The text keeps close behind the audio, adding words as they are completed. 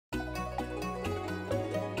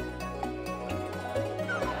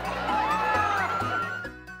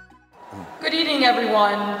Good evening,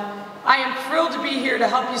 everyone. I am thrilled to be here to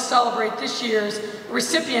help you celebrate this year's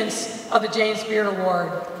recipients of the James Beard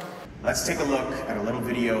Award. Let's take a look at a little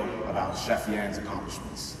video about Chef Yan's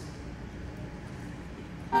accomplishments.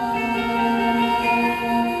 I'm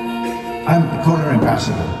the culinary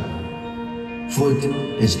ambassador. Food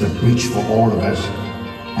is the bridge for all of us,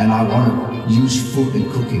 and I want to use food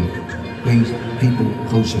and cooking to bring people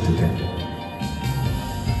closer together.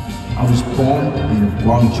 I was born in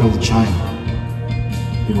Guangzhou, China.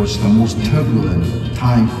 It was the most turbulent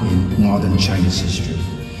time in modern Chinese history.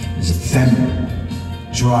 It's a famine,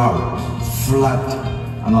 drought, flood,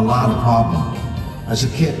 and a lot of problems. As a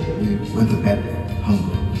kid, we went to bed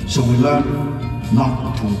hungry. So we learned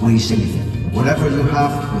not to waste anything. Whatever you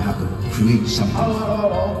have to create something.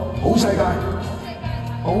 Hello.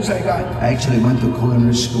 I actually went to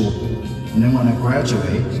culinary school. And then when I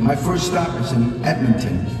graduated, my first stop was in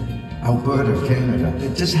Edmonton, Alberta, Canada.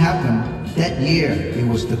 It just happened that year. It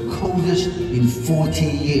was the coldest in 40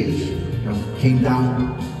 years. I came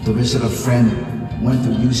down to visit a friend, went to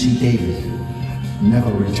UC Davis, never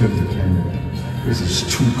returned to Canada. This is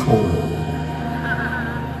too cold.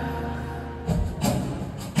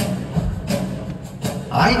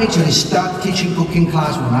 I actually started teaching cooking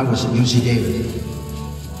class when I was at UC Davis.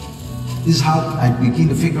 This is how I began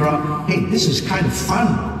to figure out, hey, this is kind of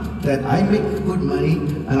fun, that I make good money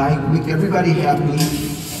and I make everybody happy.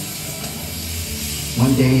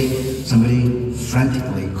 One day, somebody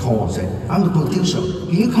frantically called and said, I'm the producer.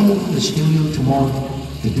 Can you come over to the studio tomorrow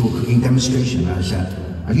to do a cooking demonstration? And I said,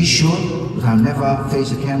 are you sure? Because I've never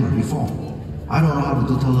faced a camera before. I don't know how to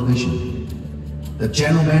do television. The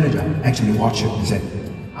general manager actually watched it and said,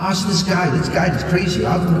 ask this guy is crazy,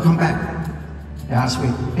 ask him to come back. He asked me,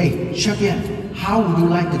 hey, Chef Yan, how would you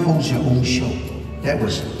like to host your own show? That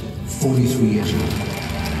was 43 years ago.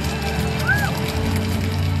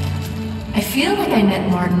 I feel like I met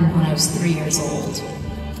Martin when I was 3 years old,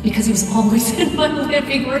 because he was always in my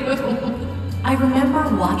living room. I remember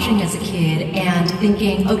watching as a kid and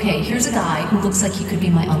thinking, okay, here's a guy who looks like he could be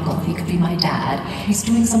my uncle, he could be my dad. He's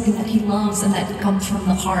doing something that he loves and that comes from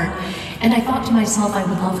the heart. And I thought to myself, I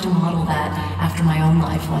would love to model that after my own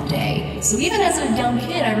life one day. So even as a young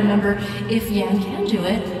kid, I remember, if Yan can do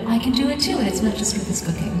it, I can do it too, and it's not just with his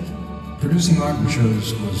cooking. Producing Martin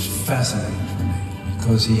shows was fascinating for me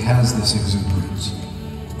because he has this exuberance.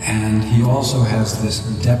 And he also has this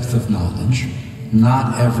depth of knowledge.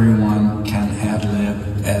 Not everyone can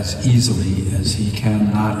ad-lib as easily as he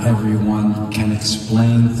can. Not everyone can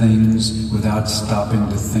explain things without stopping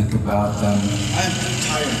to think about them. I'm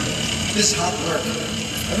tired. This hard work.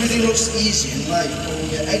 Everything looks easy in life, but when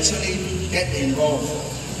you actually get involved,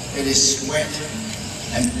 it is sweat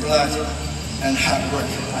and blood and hard work.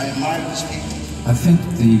 I admire these people. I think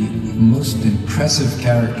the most impressive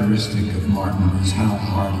characteristic of Martin is how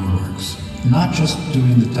hard he works. Not just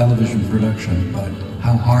doing the television production, but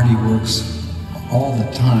how hard he works all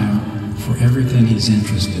the time for everything he's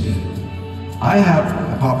interested in. I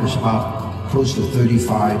have published about close to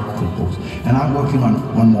 35 cookbooks, and I'm working on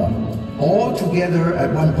one more. All together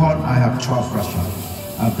at one point, I have 12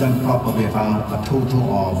 restaurants. I've done probably about a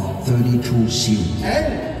total of 32 series.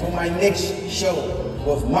 And for my next show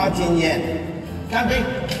with Martin Yan. Coming.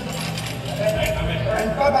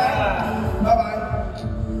 And bye-bye.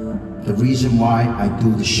 Bye-bye. The reason why I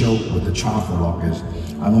do the show with the travel log is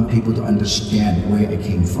I want people to understand where I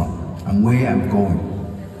came from and where I'm going.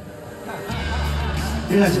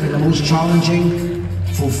 It has been the most challenging,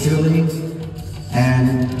 fulfilling,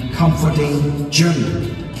 and comforting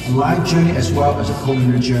journey. A life journey as well as a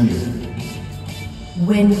culinary journey.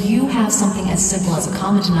 When you have something as simple as a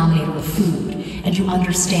common denominator of food, and you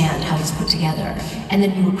understand how it's put together, and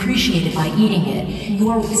then you appreciate it by eating it,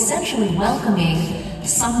 you're essentially welcoming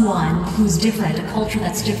someone who's different, a culture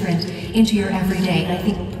that's different, into your everyday, and I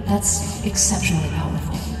think that's exceptionally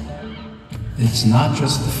powerful. It's not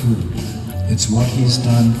just the food. It's what he's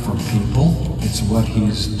done for people. It's what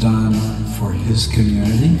he's done for his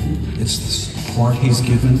community. It's the support he's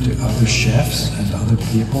given to other chefs and other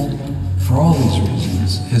people. For all these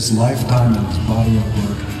reasons, his lifetime and his body of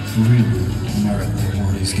work really merit the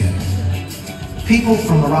award he's getting. People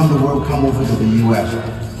from around the world come over to the U.S.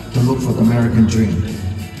 to look for the American dream.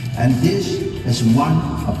 And this is one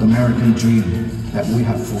of the American dreams that we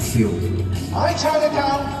have fulfilled. My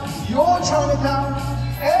Chinatown, your Chinatown,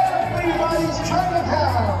 everybody's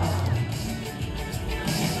Chinatown.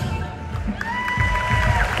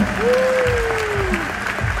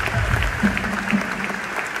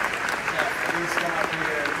 Please come up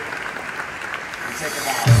here and take a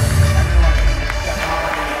bow.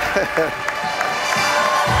 Everyone,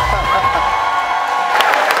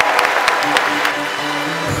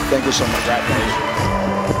 Thank you so much.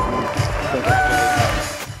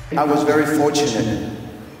 I was very fortunate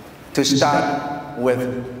to start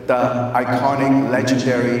with the iconic,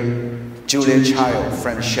 legendary Julia Child,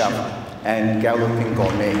 French chef, and Galloping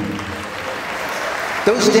Gourmet.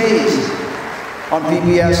 Those days, on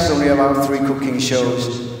PBS, only about 3 cooking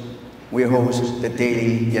shows. We host the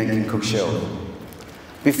daily Yankee Cook Show.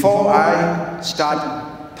 Before I start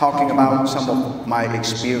talking about some of my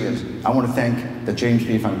experience, I want to thank the James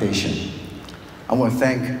Beard Foundation. I want to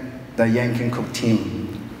thank the Yankee Cook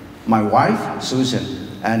team, my wife, Susan,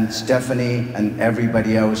 and Stephanie, and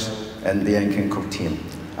everybody else in the Yankee Cook team.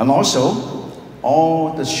 And also,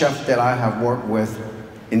 all the chefs that I have worked with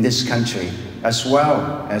in this country, as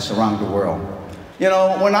well as around the world. You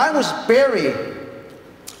know, when I was barely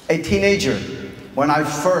a teenager, when I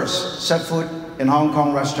first set foot in Hong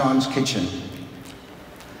Kong restaurant's kitchen,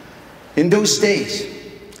 in those days,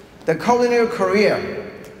 the culinary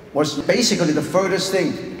career was basically the furthest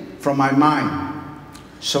thing from my mind.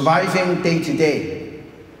 Surviving day to day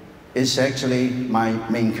is actually my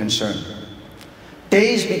main concern.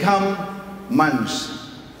 Days become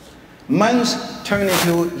months. Months turn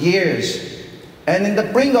into years. And in the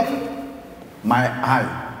brink of my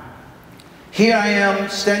eye, here I am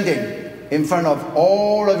standing in front of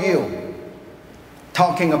all of you,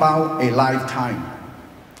 talking about a lifetime.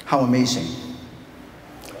 How amazing.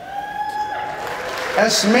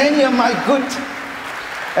 As many of my good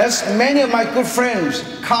friends,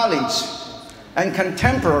 colleagues, and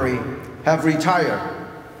contemporaries have retired,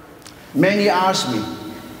 many ask me,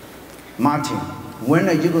 Martin, when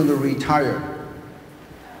are you going to retire?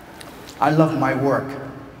 I love my work.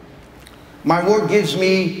 My work gives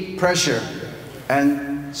me pleasure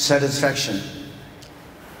and satisfaction.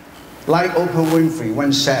 Like Oprah Winfrey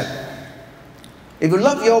once said, if you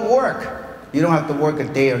love your work, you don't have to work a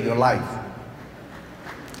day of your life.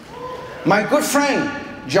 My good friend,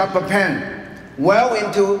 Jacques Pepin, well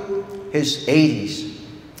into his 80s,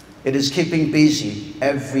 it is keeping busy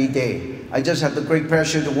every day. I just had the great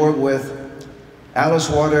pleasure to work with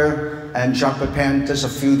Alice Waters and Jacques Pepin just a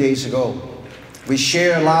few days ago. We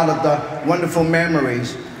share a lot of the wonderful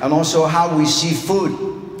memories and also how we see food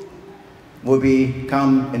will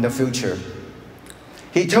become in the future.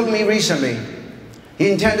 He told me recently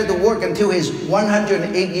he intended to work until he's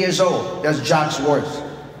 108 years old. That's Jacques' words.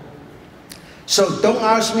 So don't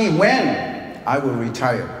ask me when I will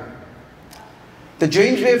retire. The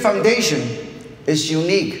James Beard Foundation is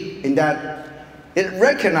unique in that it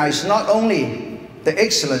recognizes not only the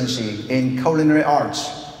excellency in culinary arts,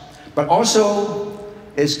 but also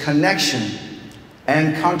its connection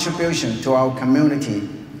and contribution to our community,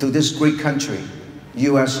 to this great country,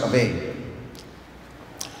 US of A.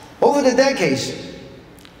 Over the decades,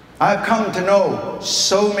 I've come to know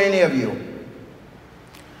so many of you.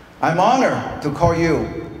 I'm honored to call you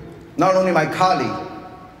not only my colleague,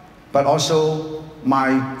 but also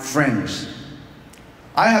my friends.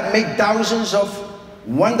 I have made thousands of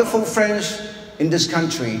wonderful friends in this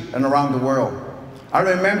country and around the world. I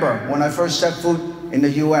remember when I first set foot in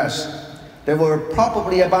the US, there were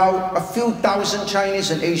probably about a few thousand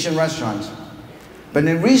Chinese and Asian restaurants. But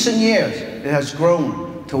in recent years, it has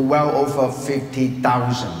grown to well over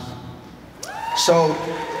 50,000.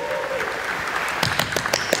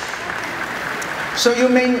 So you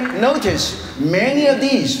may notice many of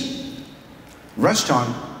these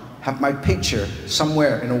restaurants have my picture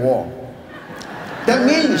somewhere in the wall. That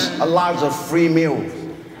means a lot of free meals.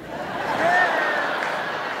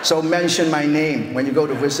 So mention my name when you go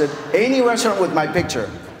to visit any restaurant with my picture.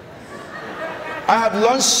 I have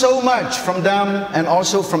learned so much from them and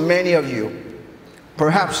also from many of you.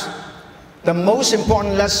 Perhaps the most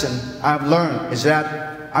important lesson I have learned is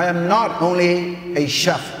that I am not only a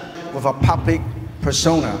chef with a public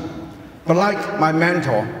persona, but like my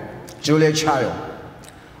mentor, Julia Child,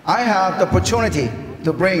 I have the opportunity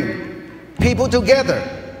to bring people together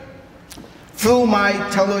through my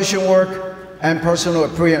television work and personal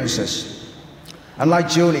appearances. And like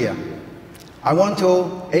Julia, I want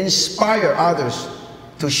to inspire others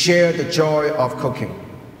to share the joy of cooking.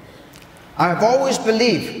 I have always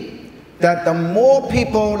believed that the more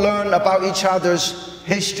people learn about each other's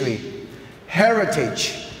history,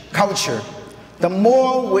 heritage, culture, the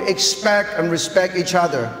more we expect and respect each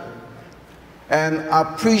other and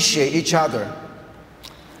appreciate each other.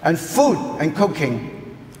 And food and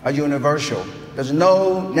cooking are universal. There's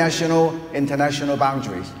no national, international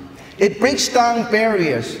boundaries. It breaks down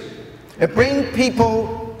barriers. It brings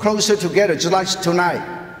people closer together, just like tonight.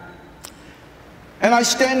 And I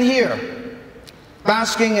stand here,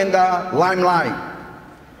 basking in the limelight.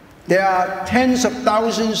 There are tens of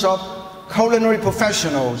thousands of culinary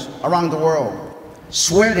professionals around the world,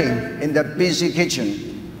 sweating in the busy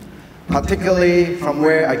kitchen, particularly from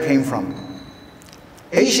where I came from.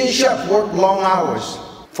 Asian chefs work long hours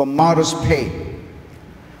for modest pay,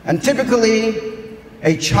 and typically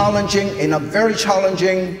in a very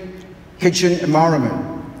challenging kitchen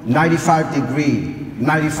environment, 95 degree,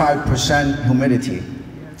 95% humidity.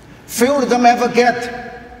 Few of them ever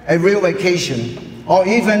get a real vacation or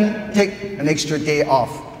even take an extra day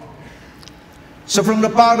off. So from the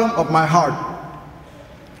bottom of my heart,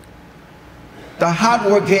 the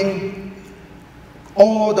hardworking,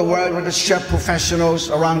 all the world chef professionals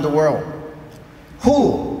around the world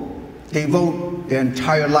who devote their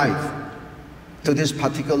entire life to this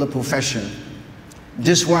particular profession,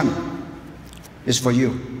 this one is for you.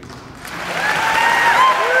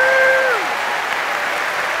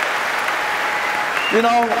 You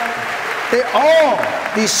know, they all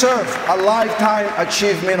deserve a Lifetime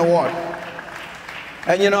Achievement Award.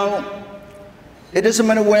 And you know, it doesn't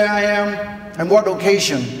matter where I am and what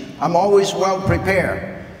occasion, I'm always well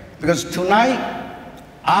prepared. Because tonight,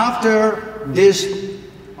 after this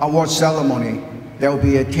award ceremony, there will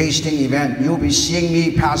be a tasting event. You'll be seeing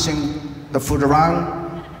me passing the food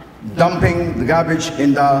around, dumping the garbage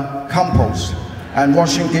in the compost, and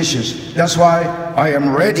washing dishes. That's why I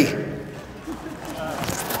am ready to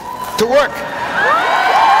work.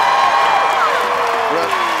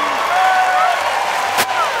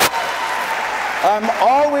 I'm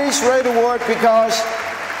always ready to work because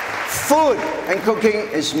food and cooking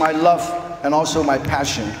is my love and also my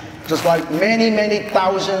passion. Just like many, many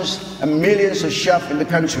thousands and millions of chefs in the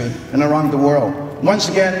country and around the world. Once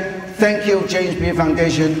again, thank you, James Beard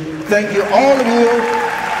Foundation. Thank you, all of you.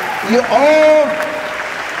 You all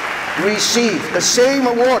receive the same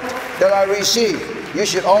award that I received. You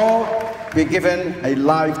should all be given a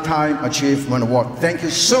Lifetime Achievement Award. Thank you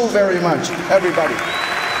so very much, everybody.